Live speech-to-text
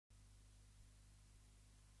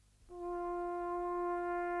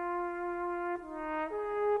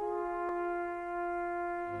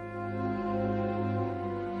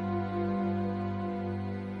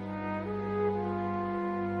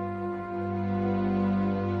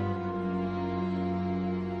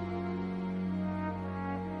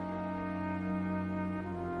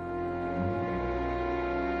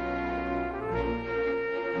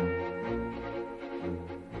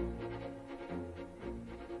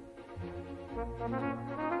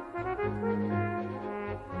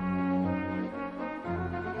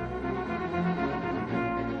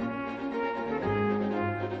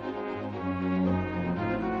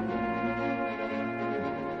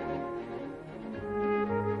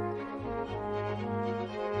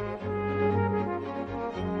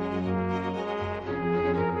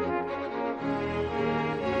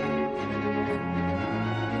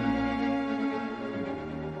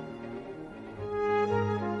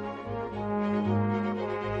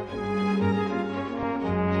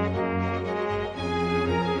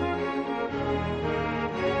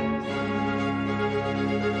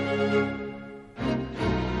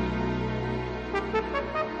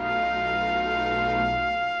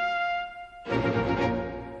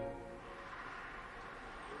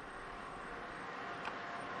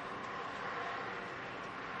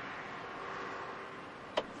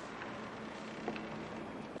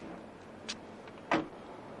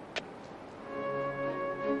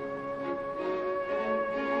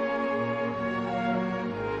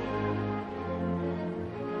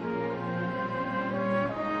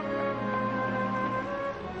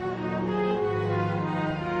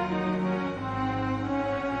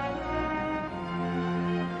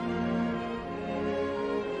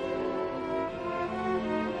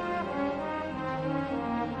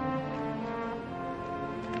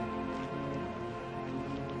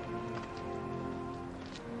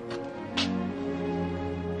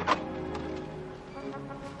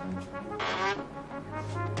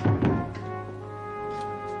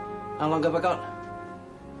How long have I got?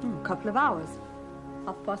 A couple of hours.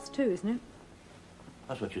 2:30, isn't it?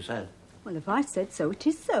 That's what you said. Well, if I said so, it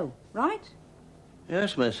is so, right?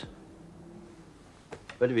 Yes, miss.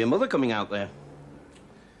 Better be your mother coming out there.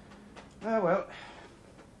 Ah, well.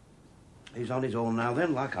 He's on his own now,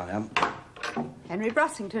 then, like I am. Henry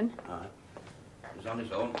Brassington. Aye. He's on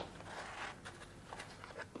his own.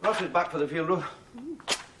 Ross is back for the funeral.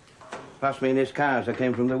 Passed me in his car as I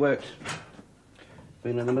came from the works.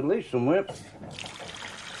 Been in the Middle East somewhere.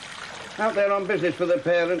 Out there on business for the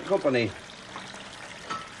parent company.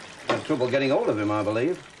 Had trouble getting hold of him, I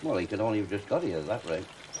believe. Well, he could only have just got here at that rate.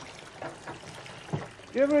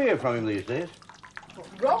 Do you ever hear from him these days? What,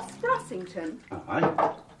 Ross Brassington?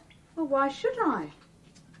 Aye. Well, why should I?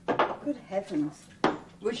 Good heavens. It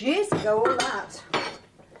was years ago, all that.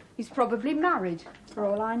 He's probably married, for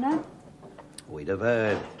all I know. We'd have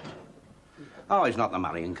heard. Oh, he's not the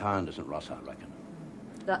marrying kind, isn't Ross, I reckon.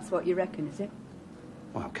 That's what you reckon, is it?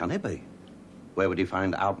 Well, how can he be? Where would he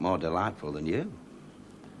find out more delightful than you?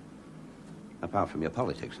 Apart from your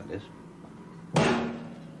politics, that is.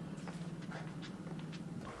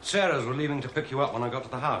 Sarah's were leaving to pick you up when I got to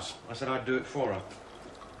the house. I said I'd do it for her.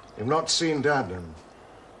 You've not seen Dad, then?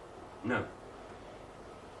 No.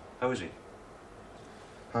 How is he?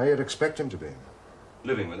 How you'd expect him to be.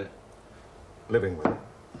 Living with it. Living with it.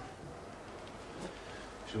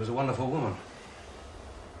 She was a wonderful woman.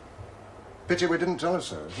 Pity we didn't tell her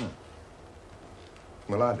so, isn't it?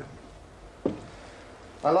 Well, I didn't.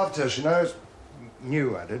 I loved her, she knows.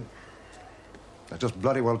 Knew I did. I just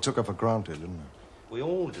bloody well took her for granted, didn't I? We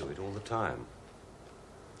all do it all the time.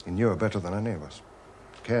 He knew her better than any of us.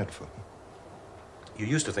 Cared for her. You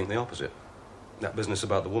used to think the opposite. That business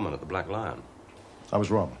about the woman at the Black Lion. I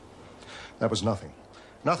was wrong. That was nothing.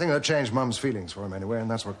 Nothing that changed Mum's feelings for him anyway,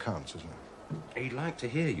 and that's what counts, isn't it? He'd like to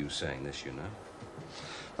hear you saying this, you know.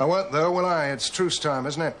 I won't, though, will I? It's truce time,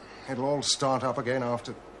 isn't it? It'll all start up again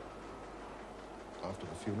after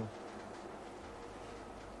the funeral.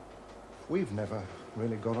 We've never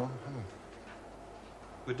really got on, have we?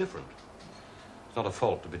 We're different. It's not a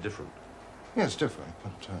fault to be different. Yeah, it's different,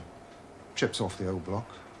 but chips off the old block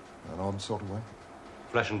in an odd sort of way.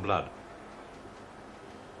 Flesh and blood.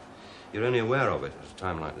 You're only aware of it at a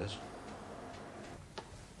time like this.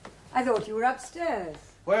 I thought you were upstairs.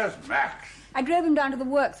 Where's Max? I drove him down to the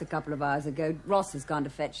works a couple of hours ago. Ross has gone to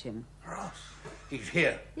fetch him. Ross? He's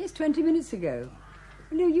here. Yes, 20 minutes ago.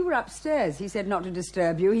 No, you were upstairs. He said not to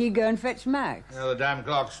disturb you. He'd go and fetch Max. Yeah, the damn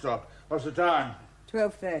clock stopped. What's the time?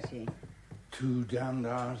 12:30. 2 damned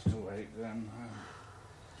hours to wait, then.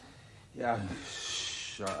 Yeah,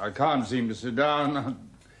 I can't seem to sit down.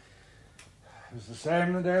 It was the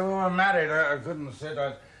same the day we were married. I couldn't sit.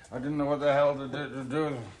 I didn't know what the hell to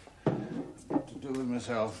do with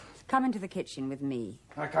myself. Come into the kitchen with me.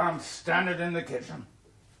 I can't stand it in the kitchen.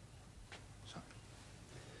 Sorry.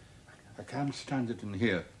 I can't stand it in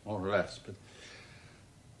here, more or less, but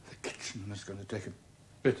the kitchen is going to take a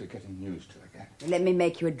bit of getting used to again. Let me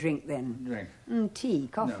make you a drink, then. Drink? Tea,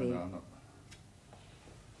 coffee. No.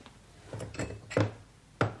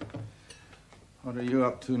 What are you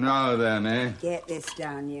up to now, then, eh? Get this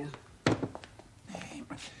down, you.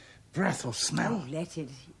 breath or smell. Oh, let it.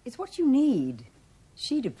 It's what you need.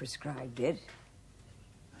 She'd have prescribed it.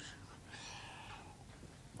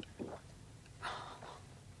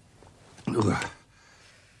 Ugh.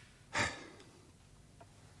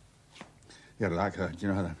 You like her, do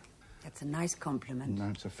you know that? That's a nice compliment. No,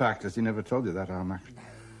 it's a fact. Has he never told you that, Almac? No,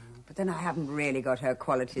 but then I haven't really got her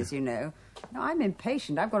qualities, you know. No, I'm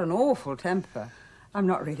impatient. I've got an awful temper. I'm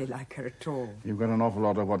not really like her at all. You've got an awful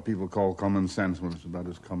lot of what people call common sense. Well, it's about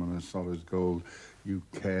as common as solid gold. You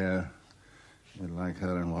care. You like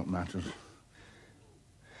her and what matters.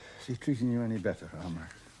 Is he treating you any better,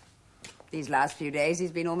 Almac? These last few days,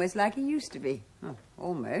 he's been almost like he used to be. Oh,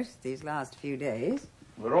 almost, these last few days.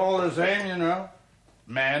 We're all the same, you know.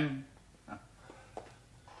 Men. I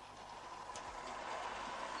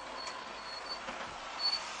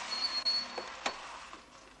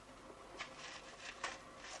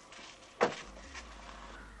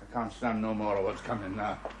can't stand no more of what's coming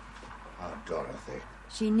now. Oh, Dorothy.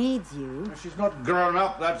 She needs you. She's not grown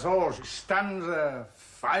up, that's all. She stands there,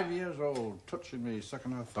 5 years old, touching me,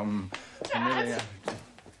 sucking her thumb. Dad!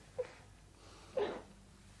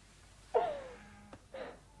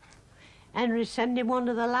 Henry's sending one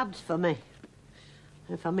of the lads for me.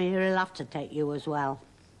 If I'm here, he'll have to take you as well.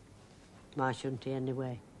 Why shouldn't he,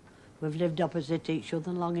 anyway? We've lived opposite each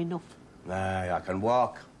other long enough. Aye, I can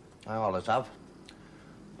walk. I always have.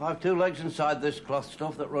 I've 2 legs inside this cloth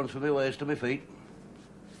stuff that runs from my waist to my feet.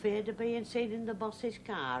 Feared of being seen in the boss's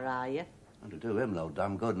car, are you? And to do him no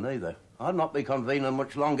damn good neither. I'd not be convening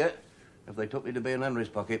much longer if they took me to be in Henry's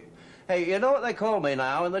pocket. Hey, you know what they call me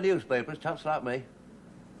now in the newspapers, chaps like me?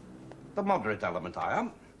 The moderate element I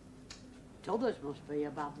am. Others must be a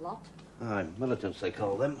bad lot. Aye, militants they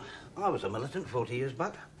call them. I was a militant 40 years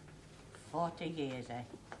back. 40 years, eh?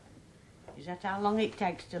 Is that how long it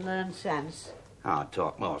takes to learn sense? I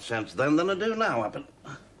talk more sense then than I do now, happen.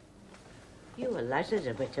 You and Les is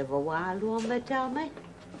a bit of a wild one, they tell me.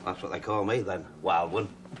 That's what they call me then, wild one.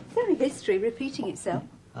 Very history repeating itself.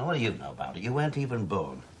 Now, what do you know about it? You weren't even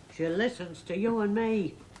born. She listens to you and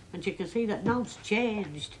me, and she can see that nough's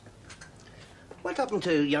changed. What happened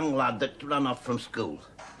to a young lad that ran off from school?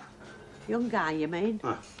 Young guy, you mean?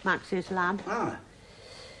 Ah. Max's lad. Ah.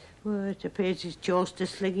 Well, it appears he's chose to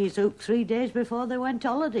sling his hook 3 days before they went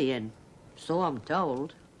holidaying. So I'm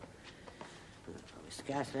told. It's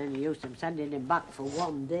scarcely any use in sending him back for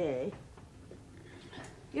 1 day.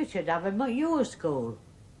 You should have him at your school.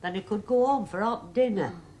 Then he could go home for hot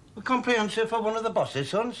dinner. A comprehensive for one of the boss's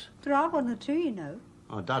sons? There are 1 or 2, you know.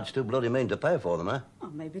 Oh, Dad's too bloody mean to pay for them, eh? Oh,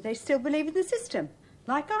 maybe they still believe in the system,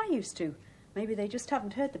 like I used to. Maybe they just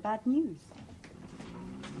haven't heard the bad news.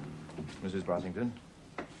 Mrs. Brassington,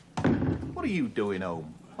 what are you doing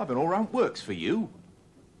home? I've been all round works for you.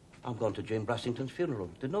 I'm going to Jane Brassington's funeral.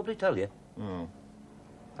 Did nobody tell you? Oh.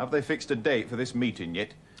 Have they fixed a date for this meeting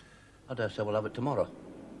yet? I dare say we'll have it tomorrow.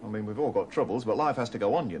 I mean, we've all got troubles, but life has to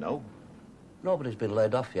go on, you know. Nobody's been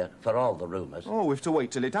laid off yet, for all the rumours. Oh, we've to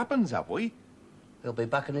wait till it happens, have we? He'll be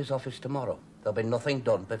back in his office tomorrow. There'll be nothing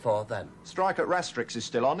done before then. Strike at Rastrix is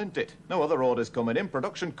still on, isn't it? No other orders coming in,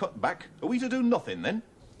 production cut back. Are we to do nothing, then?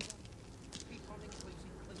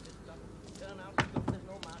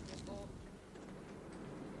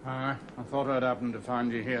 I thought I'd happen to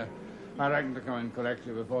find you here. I reckon to come and collect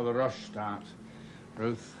you before the rush starts.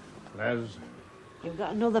 Ruth, Les. You've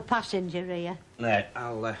got another passenger here. Nay,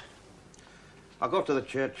 I'll go to the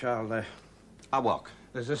church. I'll walk.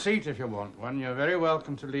 There's a seat if you want one. You're very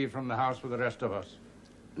welcome to leave from the house with the rest of us.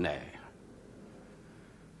 Nay.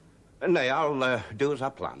 Nay, I'll do as I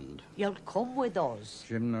planned. You'll come with us.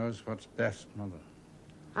 Jim knows what's best, Mother.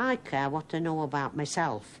 I care what to know about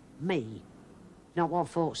myself. Me. Not what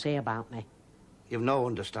folks say about me. You've no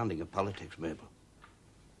understanding of politics, Mabel.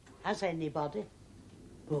 Has anybody?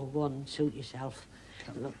 Well, go on, suit yourself.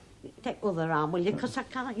 Look, take other arm, will you? Because I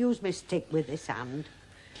can't use my stick with this hand.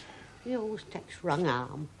 He always takes wrong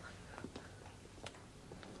arm.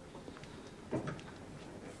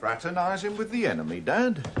 Fraternising with the enemy,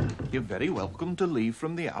 Dad. You're very welcome to leave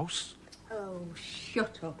from the house. Oh,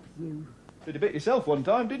 shut up, you. Did a bit yourself one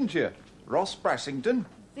time, didn't you? Ross Brassington.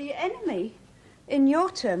 The enemy? In your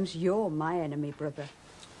terms, you're my enemy, brother.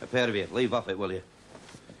 A pair of you, leave off it, will you?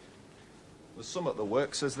 There's some at the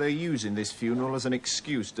work says they're using this funeral as an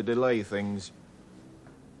excuse to delay things.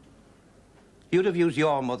 You'd have used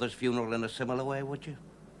your mother's funeral in a similar way, would you?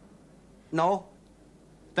 No?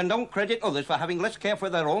 Then don't credit others for having less care for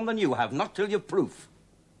their own than you have, not till you've proof.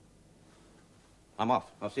 I'm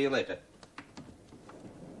off. I'll see you later.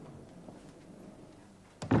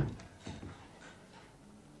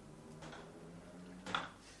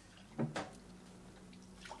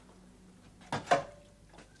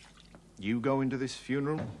 You going to this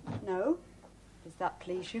funeral? No. Does that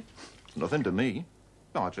please you? It's nothing to me.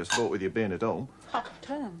 No, I just thought with you being at home. Half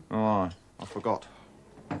term. Oh, I forgot.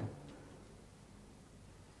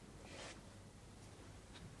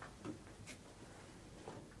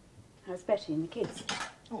 How's Betty and the kids?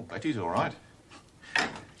 Oh, Betty's all right.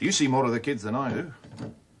 You see more of the kids than I do.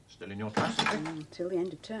 Still in your class, I think? Till the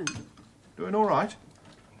end of term. Doing all right?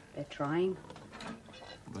 They're trying.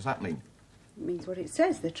 What does that mean? It means what it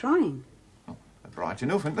says. They're trying. Oh, they're bright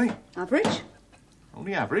enough, aren't they? Average?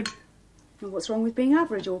 Only average. And what's wrong with being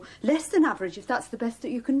average, or less than average, if that's the best that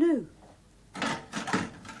you can do?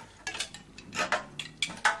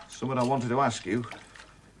 Something I wanted to ask you.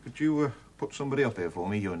 Could you put somebody up here for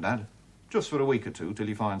me, you and Dad? Just for a week or two, till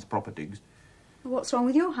he finds proper digs. What's wrong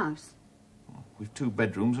with your house? We've 2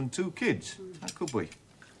 bedrooms and 2 kids. How could we?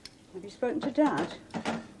 Have you spoken to Dad?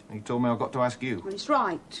 He told me I've got to ask you. Well, he's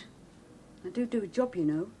right. I do a job, you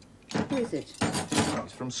know. Who is it?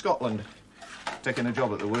 He's from Scotland. Taking a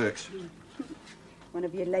job at the works. One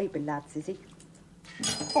of your Labour lads, is he?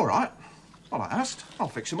 All right. Well, I asked. I'll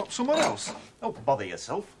fix him up somewhere else. Don't bother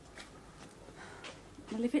yourself.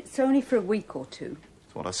 Well, if it's only for a week or two.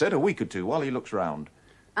 That's what I said, a week or two, while he looks round.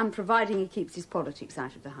 And providing he keeps his politics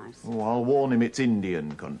out of the house. Oh, I'll warn him it's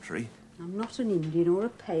Indian country. I'm not an Indian or a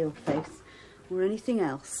paleface or anything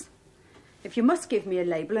else. If you must give me a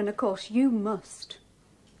label, and of course you must,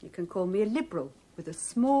 you can call me a Liberal with a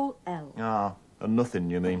small L. Ah, a nothing,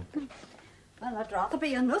 you mean? Well, I'd rather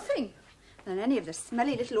be a nothing than any of the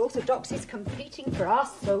smelly little orthodoxies competing for our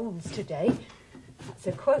souls today. That's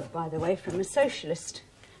a quote, by the way, from a socialist.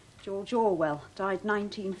 George Orwell, died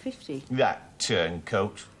 1950. That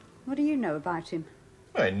turncoat. What do you know about him?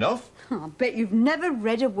 Enough. I bet you've never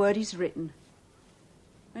read a word he's written.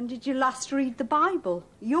 When did you last read the Bible?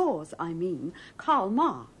 Yours, I mean. Karl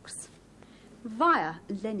Marx. Via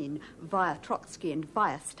Lenin, via Trotsky and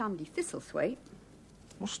via Stanley Thistlethwaite.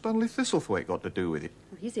 What's Stanley Thistlethwaite got to do with it?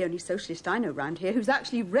 Well, he's the only socialist I know round here who's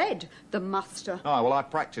actually read The Master. Oh, well, I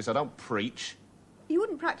practice. I don't preach. You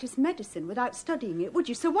wouldn't practice medicine without studying it, would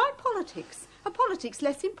you? So why politics? Are politics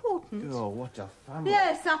less important? Oh, what a family.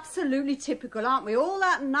 Yes, absolutely typical, aren't we? All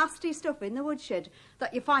that nasty stuff in the woodshed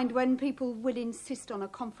that you find when people will insist on a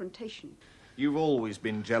confrontation. You've always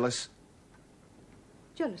been jealous.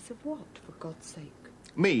 Jealous of what, for God's sake?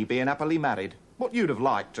 Me being happily married. What you'd have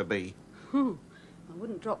liked to be. I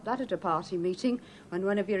wouldn't drop that at a party meeting when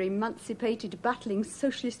one of your emancipated, battling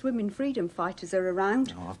socialist women freedom fighters are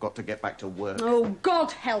around. Oh, I've got to get back to work. Oh, God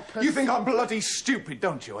help us. You think I'm bloody stupid,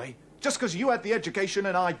 don't you, eh? Just because you had the education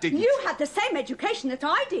and I didn't. You had the same education that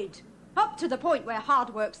I did. Up to the point where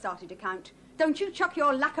hard work started to count. Don't you chuck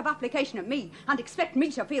your lack of application at me and expect me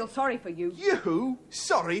to feel sorry for you. You?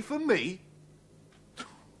 Sorry for me?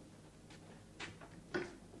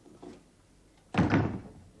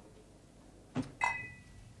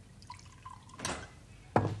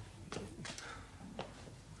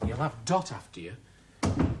 You'll have Dot after you.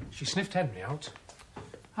 She sniffed Henry out.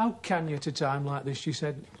 How can you at a time like this, she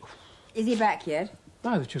said. Is he back yet?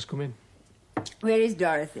 No, they've just come in. Where is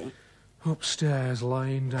Dorothy? Upstairs,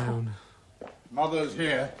 lying down. Mother's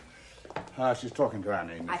here. She's talking to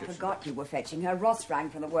Annie in the I kitchen. forgot you were fetching her. Ross rang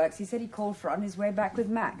from the works. He said he called for her on his way back with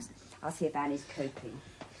Max. I'll see if Annie's coping.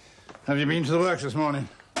 Have you been to the works this morning?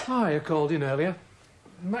 I called in earlier.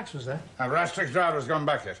 Max was there. Have Rastrick's driver's gone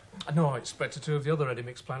back yet? No, I expect 2 of the other ready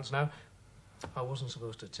mix plants now. I wasn't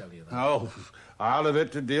supposed to tell you that. Oh, I'll have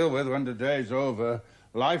it to deal with when the day's over.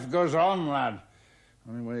 Life goes on, lad.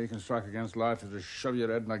 Only way you can strike against life is to shove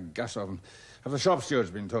your head in a gas oven. Have the shop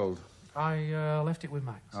stewards been told? I left it with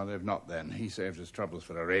Max. Oh, they've not then. He saved his troubles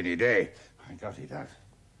for a rainy day. I got it out.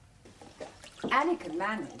 Annie can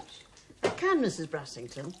manage. Can, Mrs.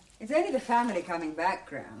 Brassington? It's only the family coming back,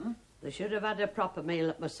 Gran. They should have had a proper meal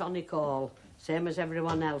at Masonic Hall, same as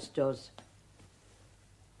everyone else does.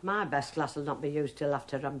 My best class will not be used till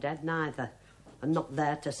after I'm dead, neither. And not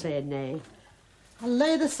there to say nay. I'll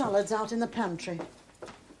lay the salads out in the pantry.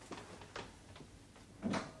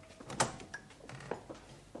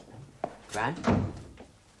 Right?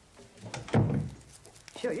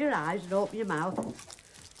 Shut your eyes and open your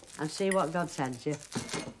mouth and see what God sends you.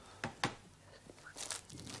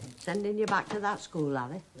 Sending you back to that school,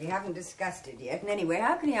 Larry. We haven't discussed it yet. And anyway,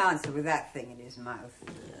 how can he answer with that thing in his mouth?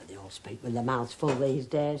 They all speak with their mouths full these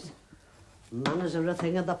days. Manners are a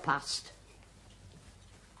thing of the past.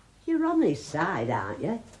 You're on his side, aren't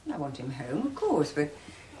you? I want him home, of course, but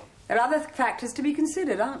there are other factors to be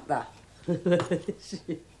considered, aren't there?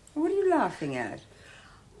 What are you laughing at?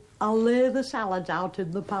 I'll lay the salads out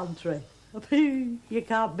in the pantry. You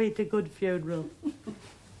can't beat a good funeral.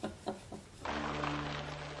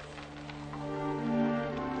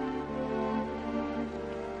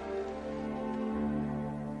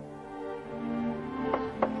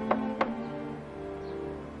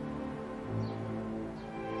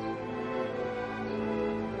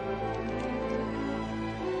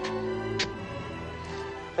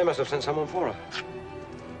 They must have sent someone for her.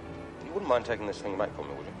 You wouldn't mind taking this thing back from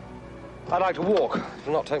me, would you? I'd like to walk.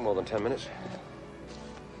 It'll not take more than 10 minutes.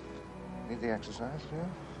 Need the exercise,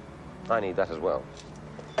 yeah? I need that as well.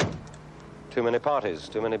 Too many parties,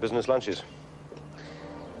 too many business lunches.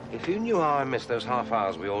 If you knew how I miss those half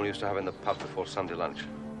hours we all used to have in the pub before Sunday lunch.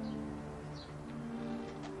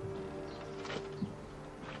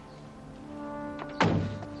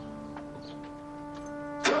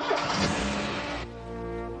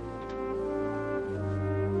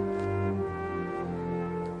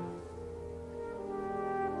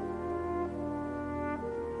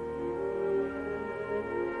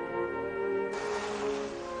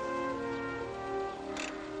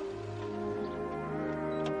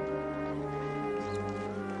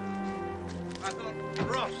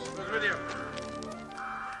 Ross was with you.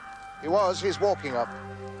 He was. He's walking up.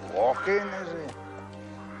 Walking, is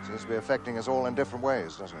he? Seems to be affecting us all in different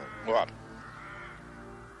ways, doesn't it? What?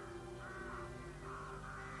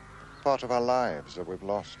 Part of our lives that we've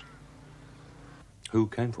lost. Who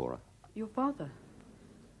came for her? Your father.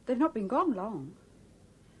 They've not been gone long.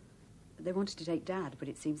 They wanted to take Dad, but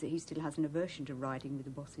it seems that he still has an aversion to riding with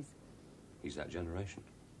the bosses. He's that generation.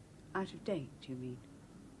 Out of date, do you mean?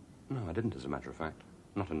 No, I didn't, as a matter of fact.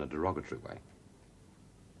 Not in a derogatory way.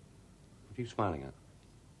 What are you smiling at?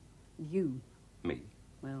 You. Me?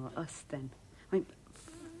 Well, us then. I mean,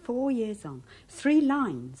 4 years on, 3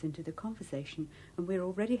 lines into the conversation, and we're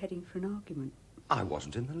already heading for an argument. I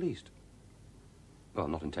wasn't in the least. Well,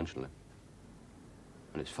 not intentionally.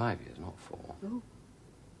 And it's 5 years, not 4. Oh.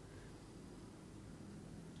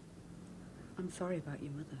 I'm sorry about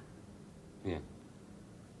your mother. Yeah.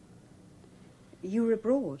 You were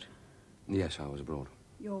abroad. Yes, I was abroad.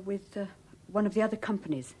 You're with one of the other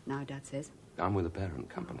companies now, Dad says. I'm with a parent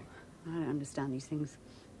company. I don't understand these things.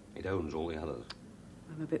 It owns all the others.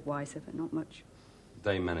 I'm a bit wiser, but not much.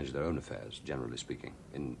 They manage their own affairs, generally speaking.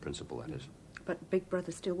 In principle, that is. But Big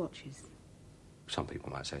Brother still watches. Some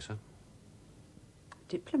people might say so.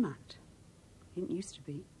 Diplomat. Didn't used to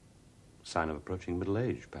be. Sign of approaching middle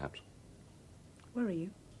age, perhaps. Where are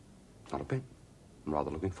you? Not a bit. I'm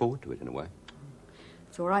rather looking forward to it, in a way.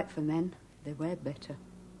 It's all right for men. They wear better.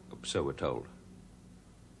 So we're told.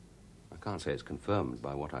 I can't say it's confirmed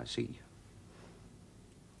by what I see.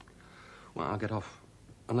 Well, I'll get off.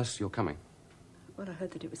 Unless you're coming. Well, I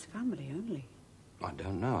heard that it was family only. I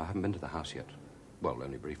don't know. I haven't been to the house yet. Well,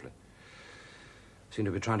 only briefly. Seem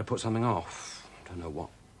to be trying to put something off. Don't know what.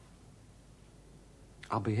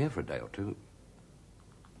 I'll be here for a day or two.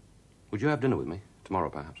 Would you have dinner with me?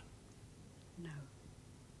 Tomorrow, perhaps? No.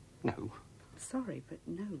 No? Sorry, but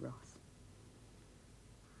no, Ross.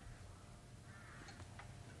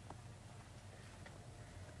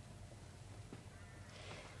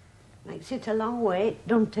 Makes it a long wait,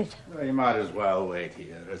 don't it? Well, you might as well wait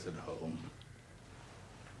here as at home.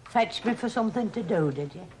 Fetched me for something to do,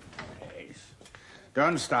 did you? Yes.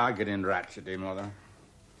 Don't start getting ratchety, Mother.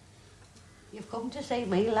 You've come to see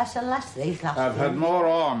me less and less these last I've had days. more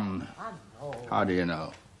on. I know. How do you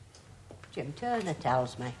know? Jim Turner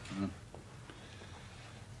tells me.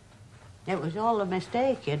 It was all a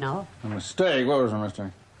mistake, you know. A mistake? What was a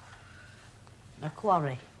mistake? The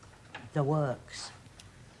quarry. The works.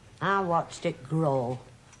 I watched it grow,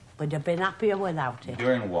 but I've been happier without it.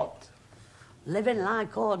 Doing what? Living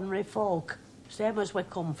like ordinary folk, same as we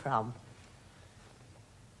come from.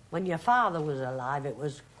 When your father was alive, it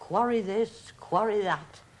was quarry this, quarry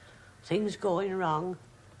that. Things going wrong.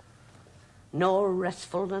 No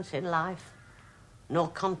restfulness in life. No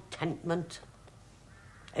contentment.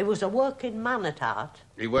 He was a working man at heart.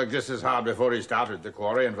 He worked just as hard before he started the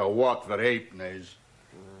quarry, and for what? For 8 days.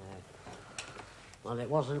 Well, it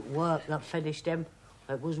wasn't work that finished him.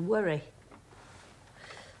 It was worry.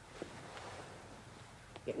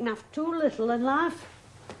 You can have too little in life.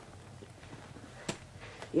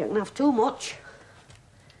 You can have too much.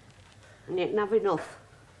 And you can have enough.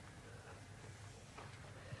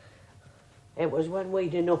 It was when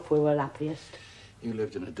we'd enough we were happiest. You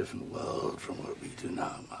lived in a different world from what we do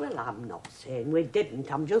now, Mother. Well, I'm not saying we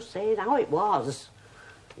didn't. I'm just saying how it was.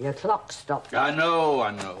 Your clock stopped. I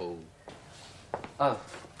know. Oh,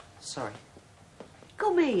 sorry.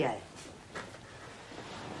 Come here.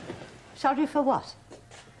 Sorry for what?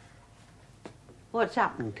 What's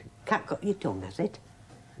happened? Cat got your tongue, has it?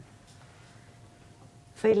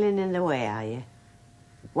 Feeling in the way, are you?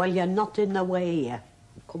 Well, you're not in the way here.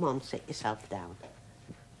 Come on, sit yourself down.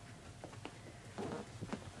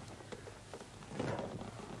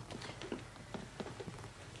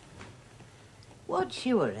 What's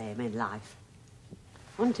your aim in life?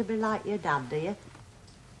 Want to be like your dad, do you?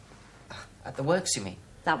 At the works, you mean?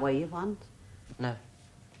 That way you want? No.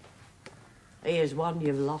 Here's one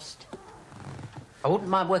you've lost. I wouldn't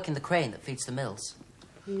mind working the crane that feeds the mills.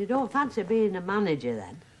 You don't fancy being a manager,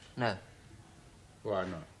 then? No. Why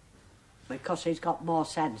not? Because he's got more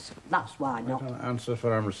sense. That's why not. Let him answer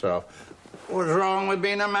for himself. What's wrong with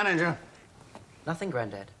being a manager? Nothing,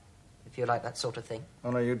 Grandad. If you like that sort of thing.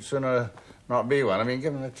 Oh, no, you'd sooner not be one. I mean,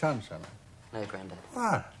 give him a chance, I mean. No, Grandad.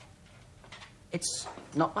 Why? It's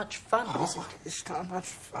not much fun, is it? It's not much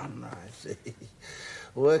fun, I see.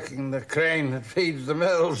 Working the crane that feeds the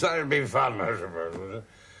mills, that'd be fun, I suppose, would it?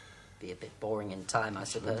 Be a bit boring in time, I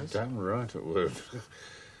suppose. Damn right it would.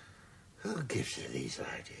 Who gives you these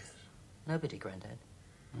ideas? Nobody, Grandad.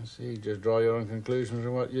 I see, just draw your own conclusions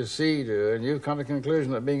from what you see, do, and you've come to the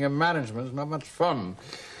conclusion that being in management's not much fun.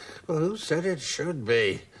 Well, who said it should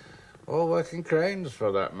be? Or working cranes,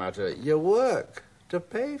 for that matter. You work to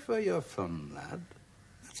pay for your fun, lad.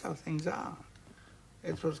 That's how things are.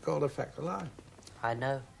 It's what's called a fact of life. I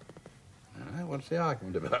know. What's the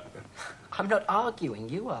argument about it? I'm not arguing,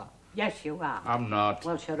 you are. Yes, you are. I'm not.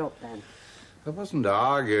 Well, shut up, then. I wasn't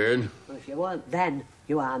arguing. Well, if you weren't then,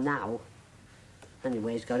 you are now.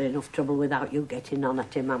 Anyway, he's got enough trouble without you getting on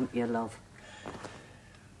at him, haven't you, love?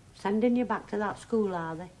 Sending you back to that school,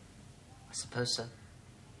 are they? I suppose so.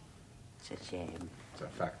 It's a shame. It's a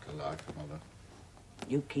fact of life, Mother.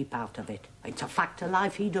 You keep out of it. It's a fact of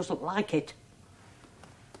life. He doesn't like it.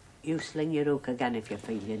 You sling your hook again if you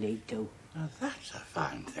feel you need to. Now, that's a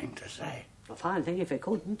fine thing to say. A fine thing if you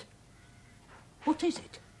couldn't. What is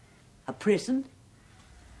it? A prison?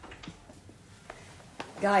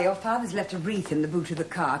 Guy, your father's left a wreath in the boot of the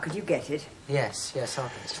car. Could you get it? Yes, I'll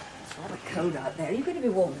get it. It's rather cold out there. Are you going to be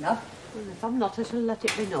warm enough? Well, if I'm not, I shall let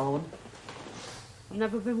it be known. I've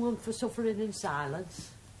never been one for suffering in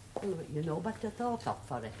silence. Well, but you know better thought of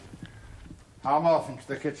for it. I'm off into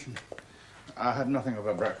the kitchen. I had nothing of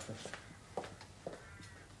a breakfast.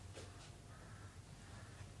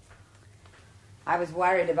 I was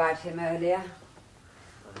worried about him earlier.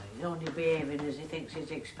 Well, he's only behaving as he thinks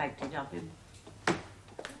is expected of him.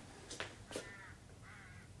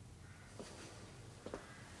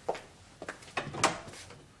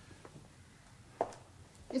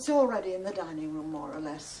 It's already in the dining room, more or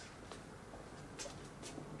less.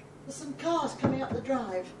 There's some cars coming up the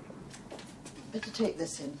drive. Better take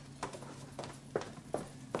this in.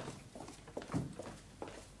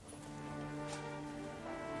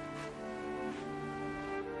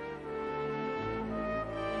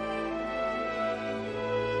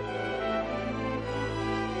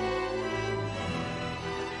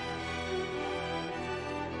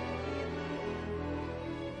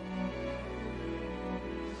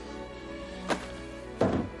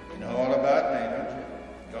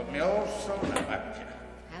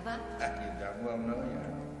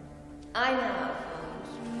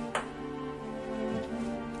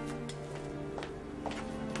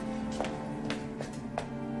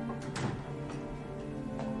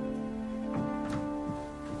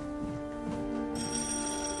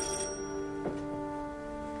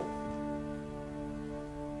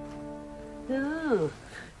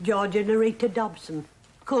 George and Rita Dobson,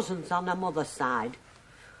 cousins on her mother's side,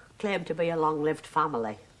 claim to be a long-lived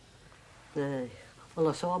family. Well,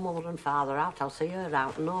 I saw mother and father out. I'll see her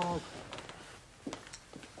out and all.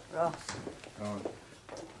 Ross. Oh,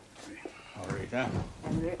 Rita.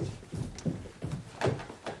 Henry.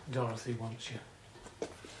 Dorothy wants you.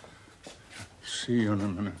 See you in a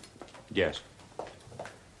minute. Yes.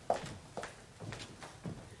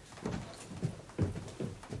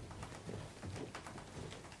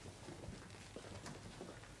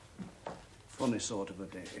 Funny sort of a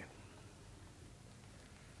day.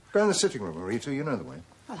 Go in the sitting room, Rita. You know the way.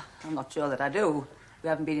 Well, I'm not sure that I do. We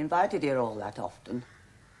haven't been invited here all that often.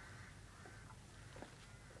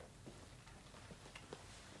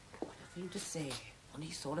 What a thing to say.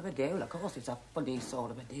 Funny sort of a day. Well, of course, it's a funny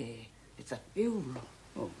sort of a day. It's a funeral.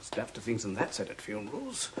 Oh, there's dafter things than that said at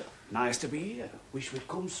funerals. Nice to be here. Wish we'd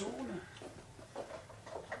come sooner.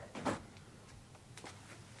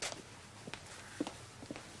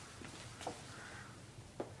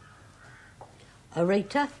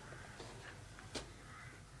 Rita?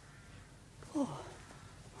 Oh,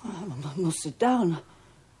 I must sit down.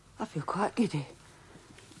 I feel quite giddy.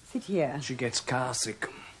 Sit here. She gets car sick.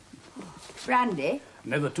 Brandy?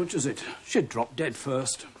 Never touches it. She'd drop dead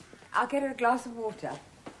first. I'll get her a glass of water.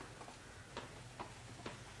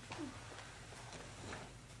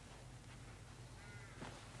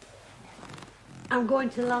 I'm going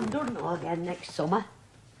to Llandudno again next summer.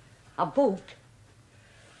 I booked.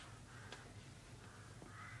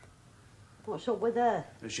 What's up with her?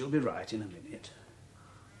 She'll be right in a minute.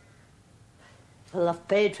 Well, I've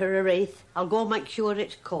paid for a wreath. I'll go make sure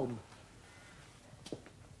it's come.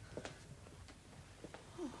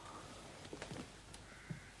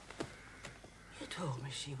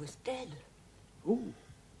 she was dead. Ooh.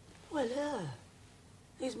 Well,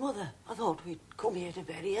 his mother. I thought we'd come here to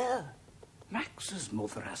bury her. Max's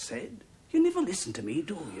mother, I said. You never listen to me,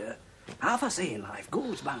 do you? Half I say in life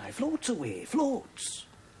goes by, floats away, floats.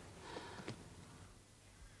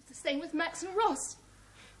 It's the same with Max and Ross.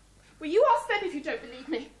 Well, you ask them if you don't believe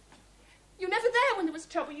me. You're never there when there was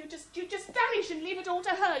trouble. You just vanish and leave it all to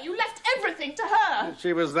her. You left everything to her.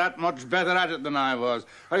 She was that much better at it than I was.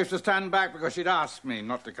 I used to stand back because she'd ask me,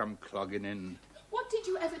 not to come clogging in. What did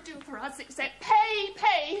you ever do for us except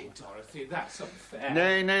pay? Dorothy, that's unfair.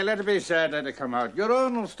 Nay, let it be said, let it come out. Your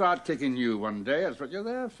own will start kicking you one day. That's what you're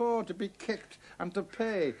there for, to be kicked and to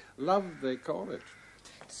pay. Love, they call it.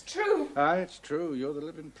 It's true. Aye, it's true. You're the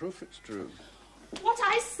living proof it's true. What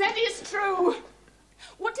I said is true.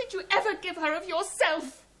 What did you ever give her of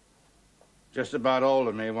yourself? Just about all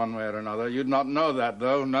of me, one way or another. You'd not know that,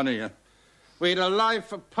 though, none of you. We'd a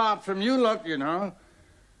life apart from you lot, you know.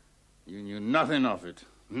 You knew nothing of it.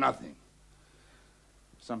 Nothing.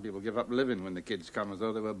 Some people give up living when the kids come as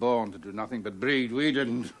though they were born to do nothing but breed. We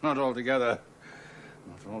didn't. Not altogether.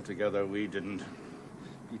 Not altogether, we didn't.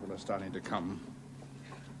 People are starting to come.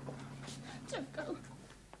 Don't go.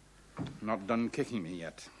 Not done kicking me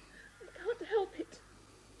yet. I can't help it.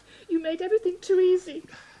 You made everything too easy.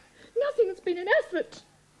 Nothing's been an effort.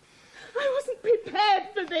 I wasn't prepared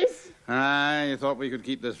for this. Ah, you thought we could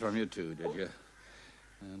keep this from you too, did you?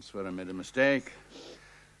 That's where I made a mistake.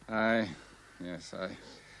 Yes,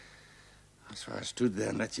 that's why I stood there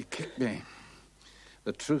and let you kick me.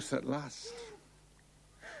 The truth at last.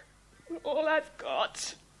 All I've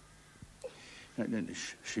got.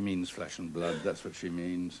 She means flesh and blood. That's what she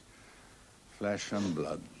means. Flesh and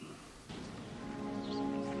blood.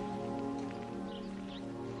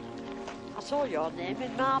 I saw your name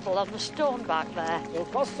in marble on the stone back there. They'll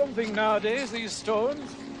cost something nowadays, these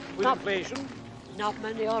stones, with inflation. Not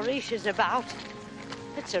many Orishas about.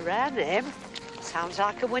 It's a rare name. Sounds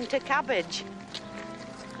like a winter cabbage.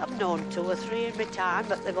 I've known 2 or 3 in my time,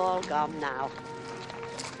 but they've all gone now.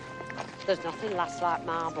 There's nothing lasts like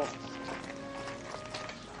marble.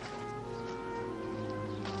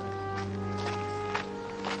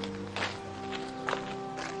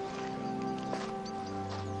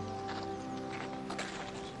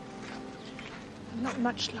 I'm not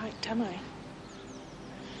much liked, am I?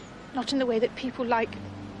 Not in the way that people like,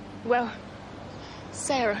 well,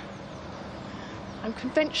 Sarah. I'm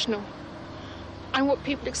conventional. I'm what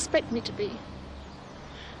people expect me to be.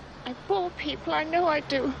 I bore people, I know I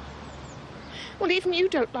do. Well, even you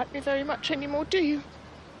don't like me very much anymore, do you?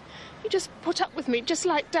 You just put up with me, just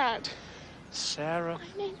like Dad. Sarah.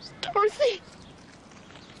 My name's Dorothy.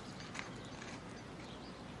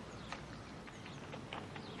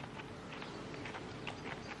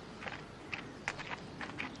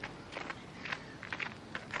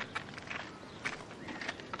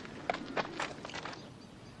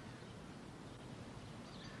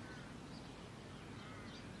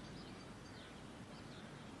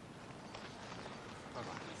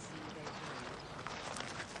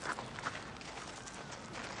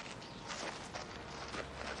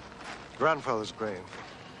 Grandfather's grave.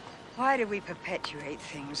 Why do we perpetuate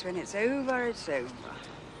things? When it's over, it's over.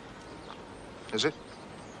 Is it?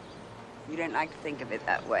 You don't like to think of it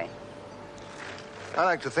that way. I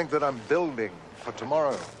like to think that I'm building for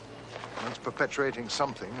tomorrow. That's perpetuating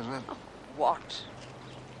something, isn't it? What?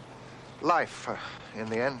 Life, in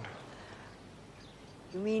the end.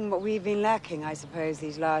 You mean what we've been lacking, I suppose,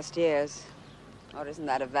 these last years? Or isn't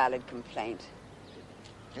that a valid complaint?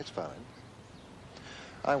 It's valid.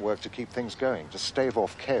 I work to keep things going, to stave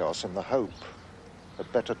off chaos in the hope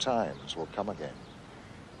that better times will come again.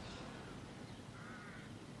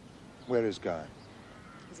 Where is Guy?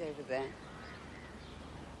 He's over there.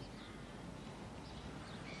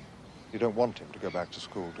 You don't want him to go back to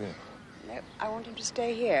school, do you? No, I want him to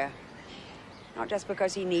stay here. Not just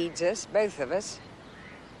because he needs us, both of us.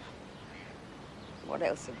 What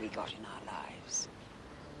else have we got in our lives?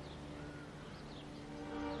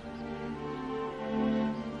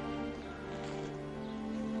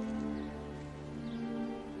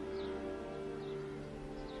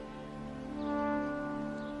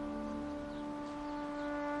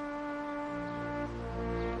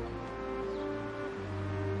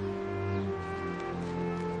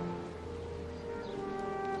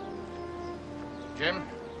 Jim?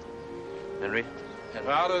 Henry? Your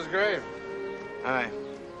father's grave. Aye.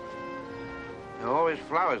 There are always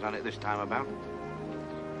flowers on it this time about.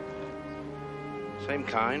 Same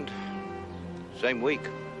kind, same week,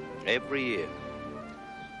 every year.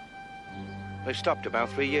 They stopped about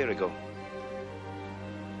 3 years ago.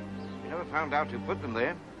 We never found out who put them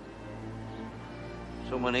there.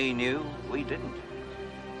 Someone he knew, we didn't.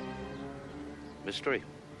 Mystery.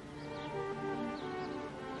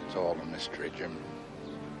 It's all a mystery, Jim.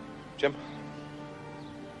 Jim?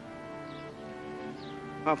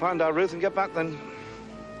 I'll find out Ruth and get back then.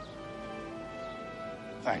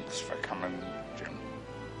 Thanks for coming, Jim.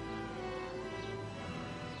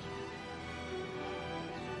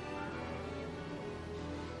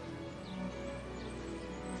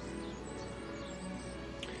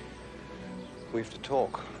 We have to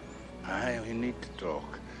talk. Aye, we need to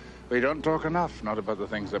talk. We don't talk enough, not about the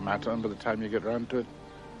things that matter, and by the time you get round to it,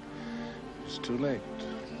 it's too late.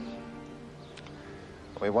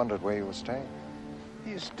 We wondered where you were staying.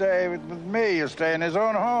 You stay with me, you stay in his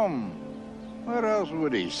own home. Where else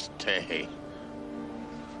would he stay?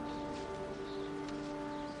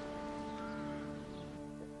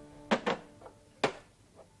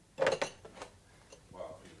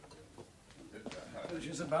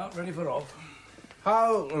 She's about ready for off.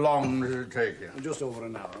 How long does it take you? Just over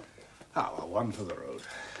an hour. Ah, well, one for the road.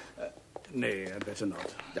 Nay, I'd better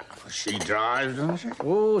not. She drives, doesn't she?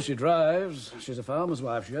 Oh, she drives. She's a farmer's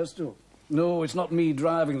wife, she has to. No, it's not me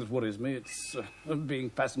driving that worries me. It's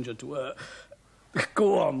being passenger to her.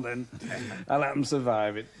 Go on, then. I'll let 'em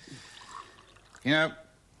survive it. You know,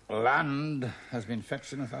 land has been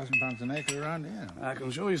fetching £1,000 an acre around here. I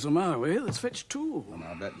can show you some highway that's fetched too. And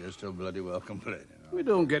I bet you're still bloody well complaining. We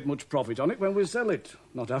don't get much profit on it when we sell it.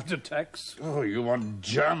 Not after tax. Oh, you want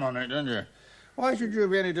jam on it, don't you? Why should you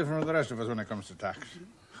be any different from the rest of us when it comes to tax?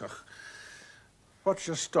 What's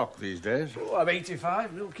your stock these days? Oh, I'm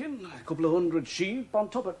 85 milking. A couple of 100 sheep on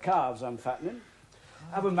top of calves I'm fattening.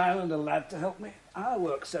 I have a man and a lad to help me. I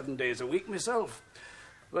work 7 days a week myself.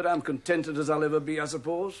 But I'm contented as I'll ever be, I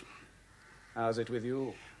suppose. How's it with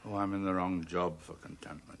you? Oh, I'm in the wrong job for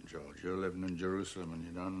contentment, George. You're living in Jerusalem and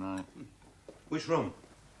you don't know. Which room?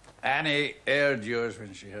 Annie aired yours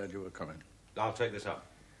when she heard you were coming. I'll take this up.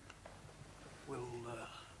 Will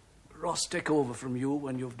Ross take over from you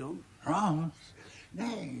when you've done? Ross?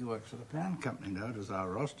 Nay, he works for the plan company now, does our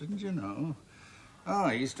Ross, didn't you know? Oh,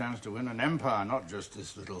 he stands to win an empire, not just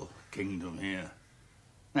this little kingdom here.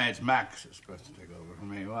 Now, it's Max who's supposed to take over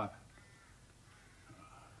from me. What?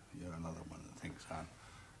 You're another one that thinks I'm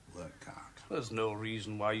worked out. There's no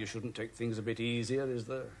reason why you shouldn't take things a bit easier, is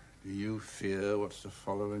there? Do you fear what's to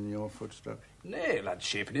follow in your footsteps? Nay, lad's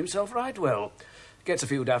shaping himself right well. Gets a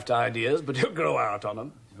few daft ideas, but he'll grow out on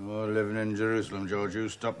them. You're living in Jerusalem, George. You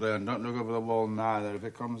stop there and don't look over the wall neither. If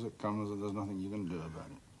it comes, it comes, and there's nothing you can do about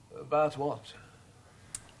it. About what?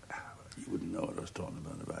 You wouldn't know what I was talking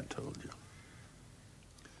about if I told you.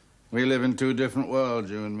 We live in two different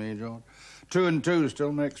worlds, you and me, George. 2 and 2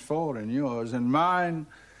 still makes 4 in yours. In mine,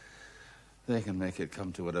 they can make it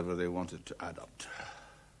come to whatever they want it to add up to.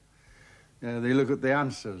 Yeah, they look at the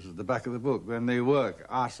answers at the back of the book, then they work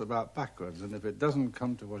arse about backwards, and if it doesn't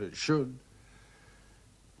come to what it should,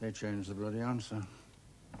 they change the bloody answer.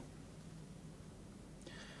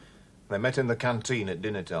 They met in the canteen at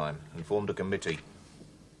dinner time and formed a committee.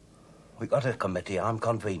 We got a committee. I'm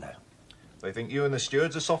convener. They think you and the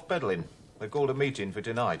stewards are soft peddling. They've called a meeting for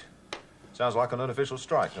tonight. Sounds like an unofficial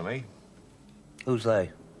strike to me. Who's they?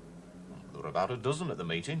 There are about a dozen at the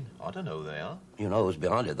meeting. I don't know who they are. You know who's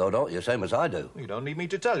behind it, though, don't you? Same as I do. You don't need me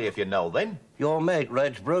to tell you if you know, then. Your mate,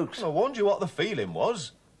 Reg Brooks. I warned you what the feeling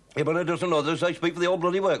was. Yeah, but a dozen others, they speak for the whole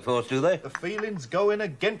bloody workforce, do they? The feeling's going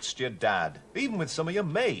against you, Dad. Even with some of your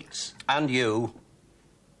mates. And you.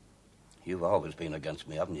 You've always been against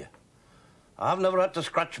me, haven't you? I've never had to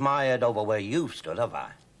scratch my head over where you've stood, have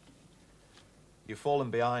I? You've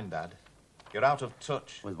fallen behind, Dad. You're out of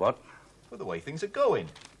touch. With what? With the way things are going.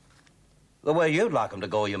 The way you'd like them to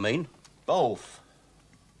go, you mean? Both.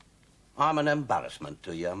 I'm an embarrassment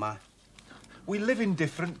to you, am I? We live in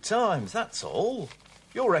different times, that's all.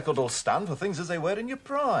 Your record will stand for things as they were in your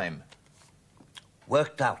prime.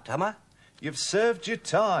 Worked out, am I? You've served your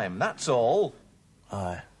time, that's all.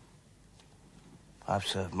 Aye. I've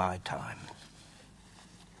served my time.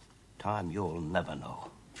 Time you'll never know.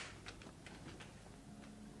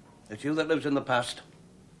 It's you that lives in the past.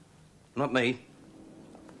 Not me.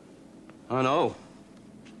 I know.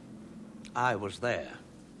 I was there.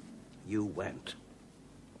 You went.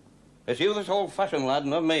 It's you that's old-fashioned, lad,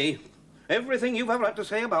 not me. Everything you've ever had to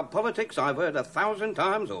say about politics I've heard 1,000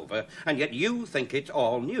 times over, and yet you think it's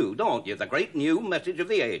all new, don't you? The great new message of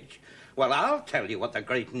the age. Well, I'll tell you what the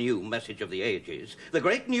great new message of the age is. The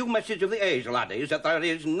great new message of the age, lad, is that there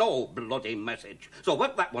is no bloody message. So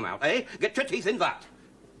work that one out, eh? Get your teeth in that.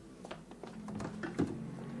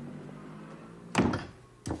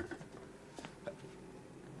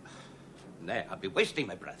 There, I'd be wasting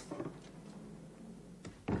my breath.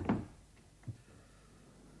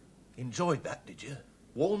 Enjoyed that, did you?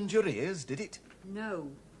 Warmed your ears, did it? No.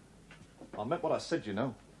 I meant what I said, you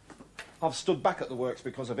know. I've stood back at the works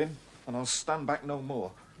because of him, and I'll stand back no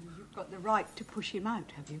more. You've got the right to push him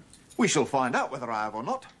out, have you? We shall find out whether I have or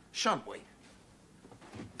not, shan't we?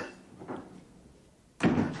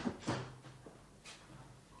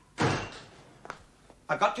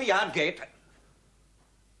 I got to yard gate.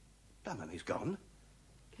 Damn him, he's gone.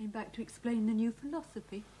 Came back to explain the new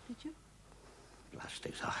philosophy, did you? Blast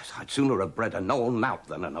his eyes. I'd sooner have bred a know-mouth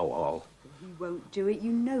than a know-all. He won't do it,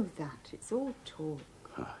 you know that. It's all talk.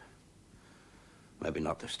 Maybe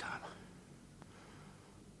not this time.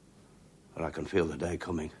 But I can feel the day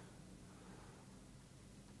coming.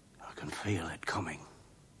 I can feel it coming.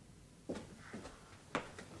 Have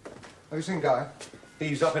you seen Guy?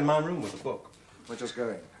 He's up in my room with a book. We're just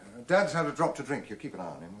going. Dad's had a drop to drink. You keep an eye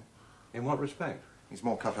on him. In what respect? He's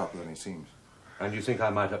more cut up than he seems. And you think I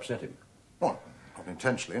might upset him? Well, not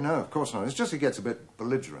intentionally, no, of course not. It's just he gets a bit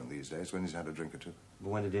belligerent these days when he's had a drink or two. But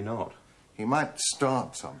when did he not? He might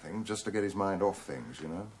start something just to get his mind off things, you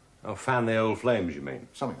know. Oh, fan the old flames, you mean?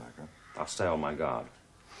 Something like that. I'll stay on my guard.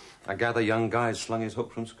 I gather young Guy's slung his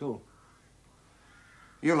hook from school.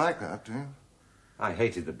 You like that, do you? I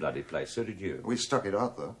hated the bloody place, so did you. We stuck it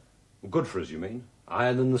out, though. Good for us, you mean?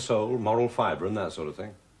 Iron in the soul, moral fibre and that sort of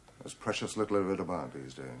thing. There's precious little of it about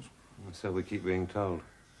these days. So we keep being told.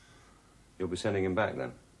 You'll be sending him back,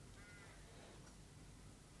 then?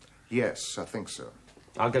 Yes, I think so.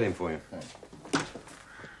 I'll get him for you. Thanks.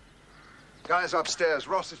 Guy's upstairs.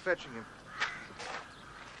 Ross is fetching him.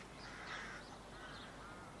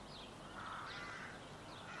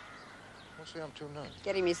 What's he up to now?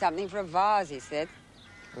 Getting me something for a vase, he said.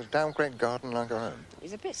 There's a damn great garden like our own.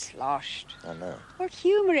 He's a bit sloshed. I know. Well,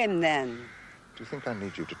 humour him, then. Do you think I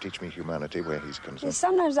need you to teach me humanity where he's concerned? Yes,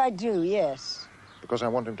 sometimes I do, yes. Because I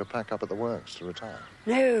want him to pack up at the works to retire.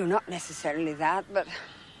 No, not necessarily that, but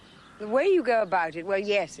the way you go about it, well,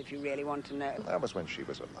 yes, if you really want to know. That was when she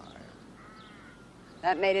was alive.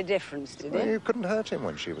 That made a difference, did Well, it? you couldn't hurt him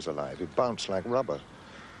when she was alive. He'd bounce like rubber.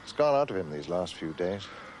 It's gone out of him these last few days.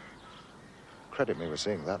 Credit me with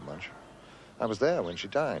seeing that much. I was there when she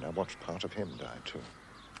died. I watched part of him die, too.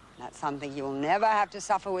 That's something you'll never have to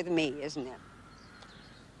suffer with me, isn't it?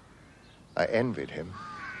 I envied him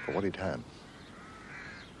for what he'd had.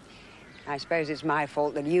 I suppose it's my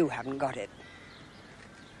fault that you haven't got it.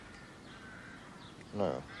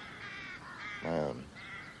 No. My own.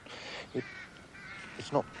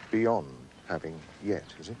 It's not beyond having yet,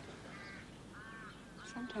 is it?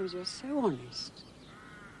 Sometimes you're so honest.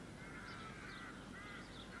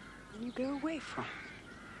 And you go away from it.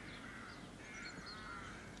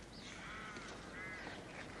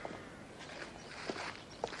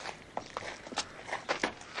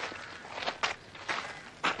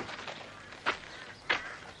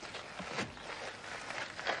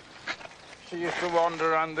 She used to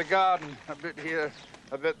wander around the garden, a bit here,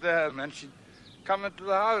 a bit there, and then she'd come into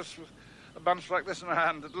the house with a bunch like this in her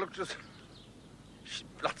hand that looked as she'd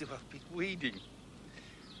bloody well been weeding.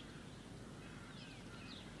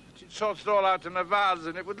 She'd sort it all out in a vase,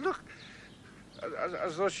 and it would look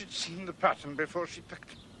as though she'd seen the pattern before she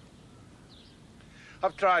picked it.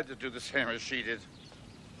 I've tried to do the same as she did.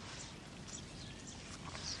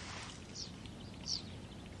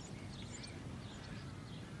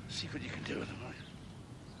 See what you can do with them, will you?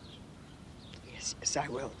 Yes, yes, I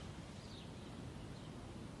will.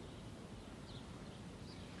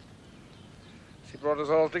 She brought us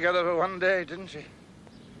all together for one day, didn't she?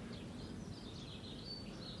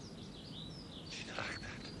 She'd like that.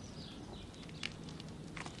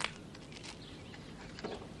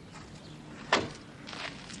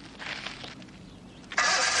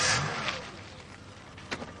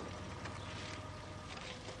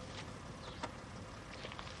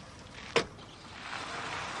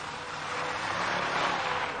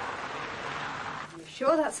 You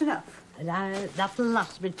sure that's enough? That'll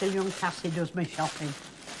last me till young Cassie does my shopping.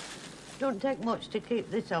 Don't take much to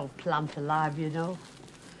keep this old plant alive, you know.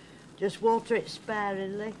 Just water it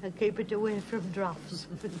sparingly and keep it away from drafts.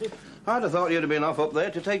 I'd have thought you'd have been off up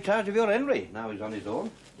there to take charge of your Henry. Now he's on his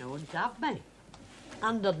own. No one's have me.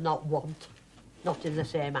 And I'd not want. Not in the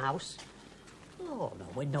same house. Oh, no,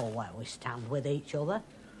 we know where we stand with each other.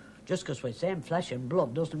 Just because we're same flesh and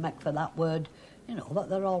blood doesn't make for that word, you know, that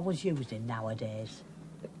they're always using nowadays.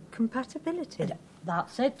 Compatibility.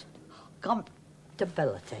 That's it.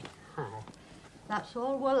 Compatibility. Aye. That's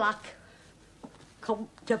all we lack.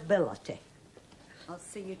 Compatibility. I'll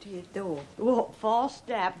see you to your door. What, 4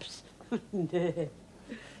 steps?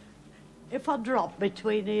 If I drop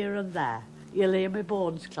between here and there, you'll hear my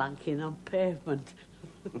bones clanking on pavement.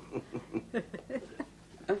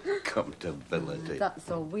 Comfortability. That's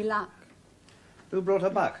all we lack. Who brought her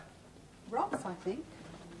back? Ross, I think.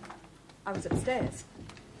 I was upstairs.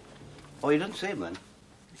 Oh, you didn't see him then?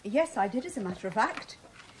 Yes, I did, as a matter of fact.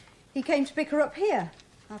 He came to pick her up here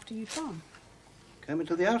after you'd gone. Came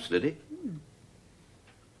into the house, did he?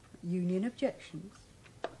 Union objections?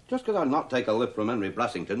 Just because I'd not take a lift from Henry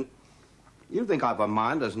Brassington, you think I've a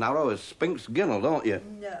mind as narrow as Spink's ginnel, don't you?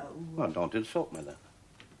 No. Well, don't insult me then.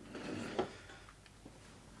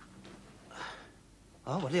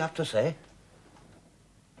 Oh, what do you have to say?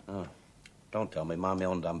 Oh, don't tell me, mind my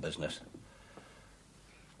own damn business.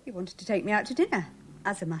 He wanted to take me out to dinner,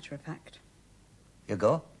 as a matter of fact. You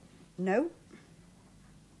go? No.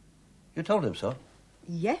 You told him so?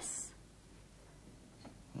 Yes.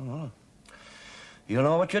 Oh. You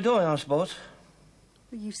know what you're doing, I suppose.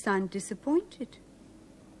 Well, you sound disappointed.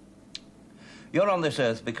 You're on this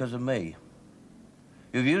earth because of me.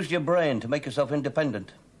 You've used your brain to make yourself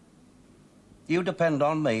independent. You depend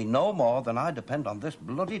on me no more than I depend on this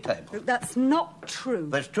bloody table. Look, that's not true.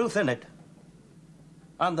 There's truth in it.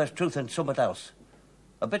 And there's truth in somebody else.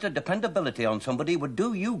 A bit of dependability on somebody would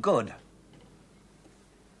do you good.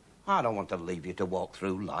 I don't want to leave you to walk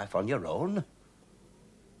through life on your own.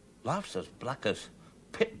 Life's as black as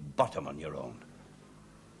pit bottom on your own.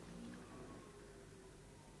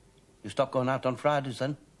 You stop going out on Fridays,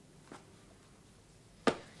 then?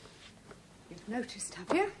 You've noticed,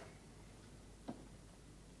 have you?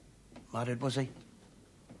 Married, was he?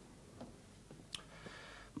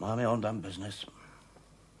 Mind my own damn business.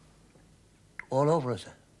 All over, is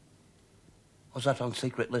it? Was that on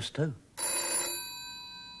secret list, too?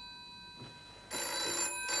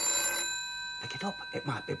 Pick it up. It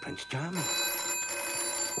might be Prince Charming.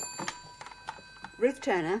 Ruth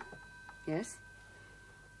Turner? Yes.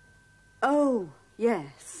 Oh,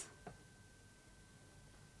 yes.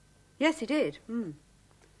 Yes, he did. No,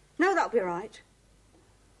 that'll be all right.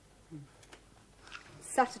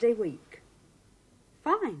 Saturday week.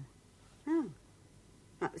 Fine. Oh.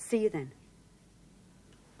 Right, see you then.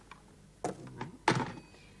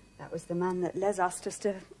 That was the man that Les asked us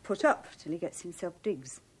to put up till he gets himself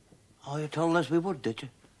digs. Oh, you told Les we would, did you?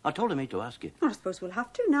 I told him he'd to ask you. Well, I suppose we'll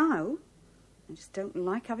have to now. I just don't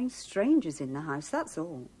like having strangers in the house, that's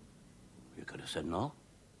all. You could have said no.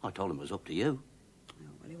 I told him it was up to you. Oh,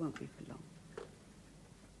 well, it won't be for long.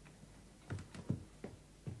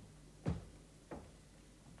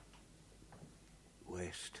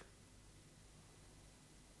 Waste.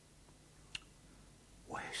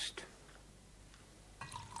 Waste.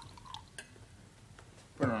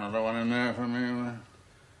 Put another one in there for me.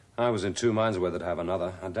 I was in two minds whether to have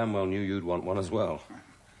another. I damn well knew you'd want one as well.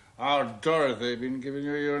 How's Dorothy been giving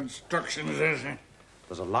you your instructions, has she?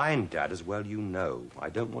 There's a line, Dad, as well you know. I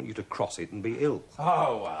don't want you to cross it and be ill.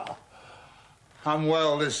 Oh, well. I'm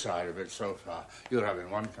well this side of it so far. You're having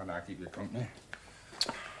one. Can I keep you company?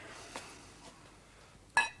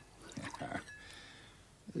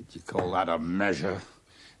 Did you call that a measure?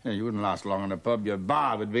 Yeah, you wouldn't last long in a pub. Your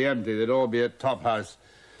bar would be empty. They'd all be at top house.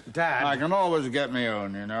 Dad! I can always get my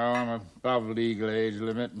own, you know. I'm above legal age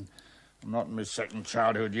limit, and I'm not in my second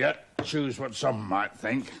childhood yet. Choose what some might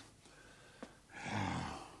think.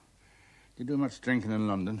 You do much drinking in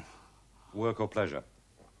London? Work or pleasure?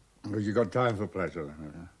 Have you got time for pleasure?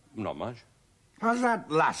 Not much. How's that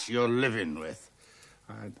lass you're living with?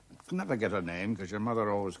 I never get her name, because your mother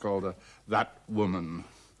always called her that woman.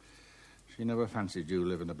 She never fancied you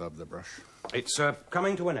living above the brush. It's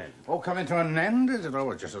coming to an end. Oh, coming to an end, is it?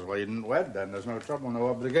 Oh, just as well you didn't wed, then. There's no trouble, no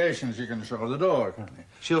obligations. You can show the door, can't you?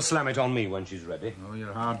 She'll slam it on me when she's ready. Oh,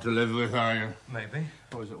 you're hard to live with, are you? Maybe.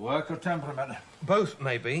 Or is it work or temperament? Both,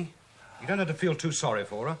 maybe. You don't have to feel too sorry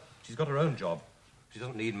for her. She's got her own job. She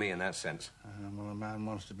doesn't need me in that sense. Well, a man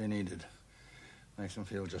wants to be needed. Makes him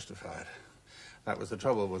feel justified. That was the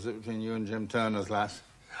trouble, was it, between you and Jim Turner's lass?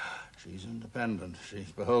 She's independent.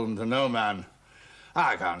 She's beholden to no man.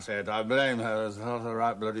 I can't say it. I blame her. There's a lot of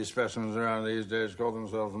right bloody specimens around these days call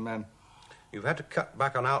themselves men. You've had to cut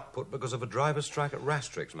back on output because of a driver's strike at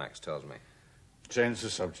Rastrix, Max tells me. Change the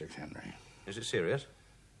subject, Henry. Is it serious?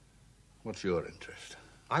 What's your interest?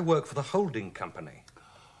 I work for the holding company.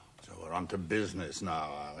 So we're on to business now,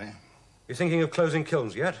 are we? You thinking of closing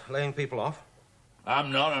kilns yet? Laying people off?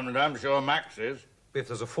 I'm not, and I'm sure Max is. If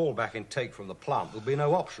there's a fallback in take from the plant, there'll be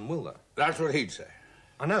no option, will there? That's what he'd say.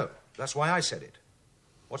 I know. That's why I said it.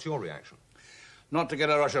 What's your reaction? Not to get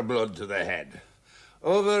a rush of blood to the head.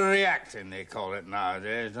 Overreacting, they call it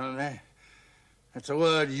nowadays, don't they? That's a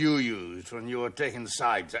word you used when you were taking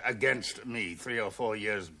sides against me 3 or 4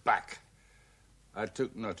 years back. I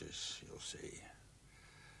took notice, you'll see.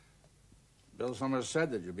 Bill Summers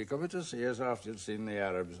said that you'd be coming to see us after you'd seen the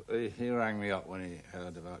Arabs. He rang me up when he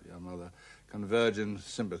heard about your mother. Convergent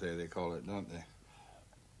sympathy, they call it, don't they?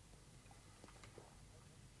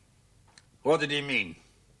 What did he mean?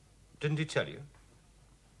 Didn't he tell you?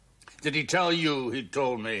 Did he tell you he'd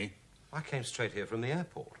told me? I came straight here from the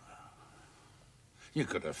airport. You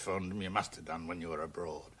could have phoned him. You must have done when you were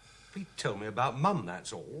abroad. He told me about Mum,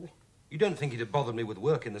 that's all. You don't think he'd have bothered me with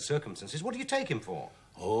work in the circumstances? What do you take him for?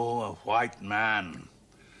 Oh, a white man.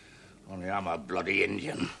 Only I'm a bloody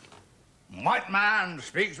Indian. White man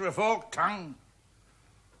speaks with a forked tongue.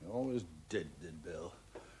 He always did Bill.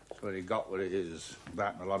 That's what he got what it is.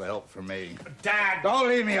 That and a lot of help from me. Dad! Don't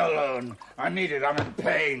leave me alone. I need it. I'm in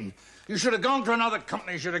pain. You should have gone to another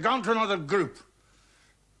company. You should have gone to another group.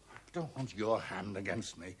 I don't want your hand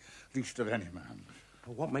against me, least of any man.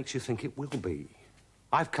 Well, what makes you think it will be?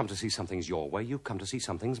 I've come to see some things your way. You've come to see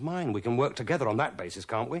some things mine. We can work together on that basis,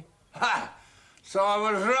 can't we? Ha! So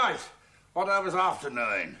I was right. What I was after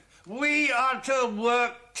knowing. We are to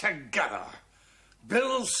work together.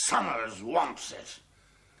 Bill Summers wants it.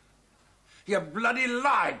 You bloody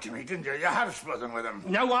lied to me, didn't you? You have spoken with him.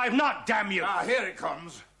 No, I've not, damn you. Ah, here it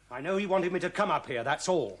comes. I know he wanted me to come up here, that's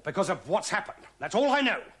all. Because of what's happened. That's all I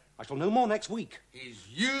know. I shall know more next week. He's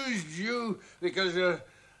used you because you're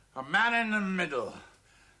a man in the middle.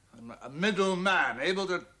 A middle man, able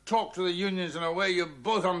to talk to the unions in a way you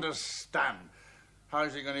both understand.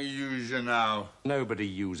 How's he going to use you now? Nobody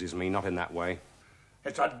uses me, not in that way.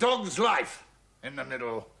 It's a dog's life in the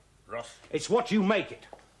middle, Ross. It's what you make it.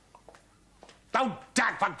 Oh,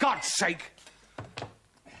 Dad, for God's sake!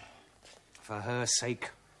 For her sake.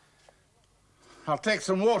 I'll take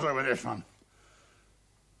some water with this one.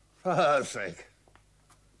 For her sake.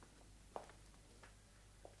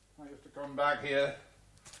 I used to come back here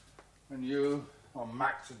when you or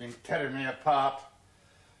Max had been tearing me apart.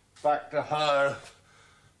 Back to her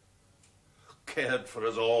who cared for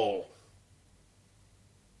us all.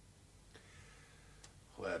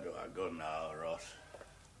 Where do I go now, Ross?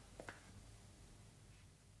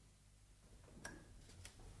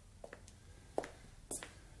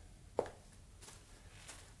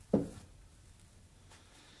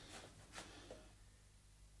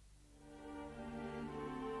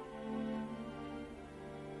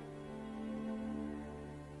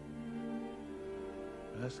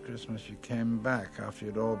 Last Christmas you came back after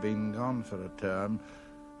you'd all been gone for a term.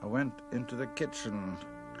 I went into the kitchen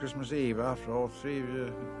Christmas Eve after all three of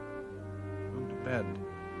you gone to bed.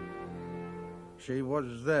 She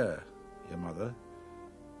was there, your mother,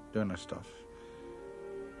 doing her stuff.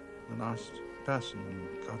 The last person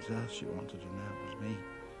on God's earth she wanted to know was me.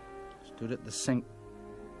 Stood at the sink,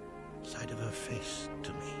 side of her face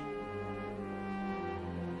to me.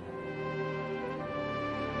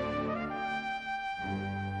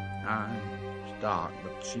 Aye, it's dark,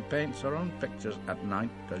 but she paints her own pictures at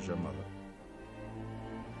night, does your mother.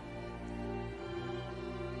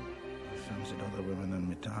 I fancied other women in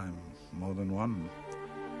my time, more than one.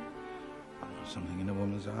 I know something in a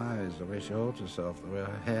woman's eyes, the way she holds herself, the way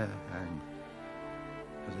her hair hangs.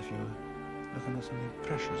 As if you were looking at something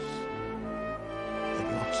precious.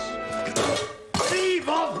 Like loss. Leave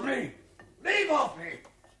off me! Leave off me!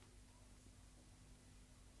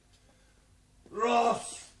 Ross!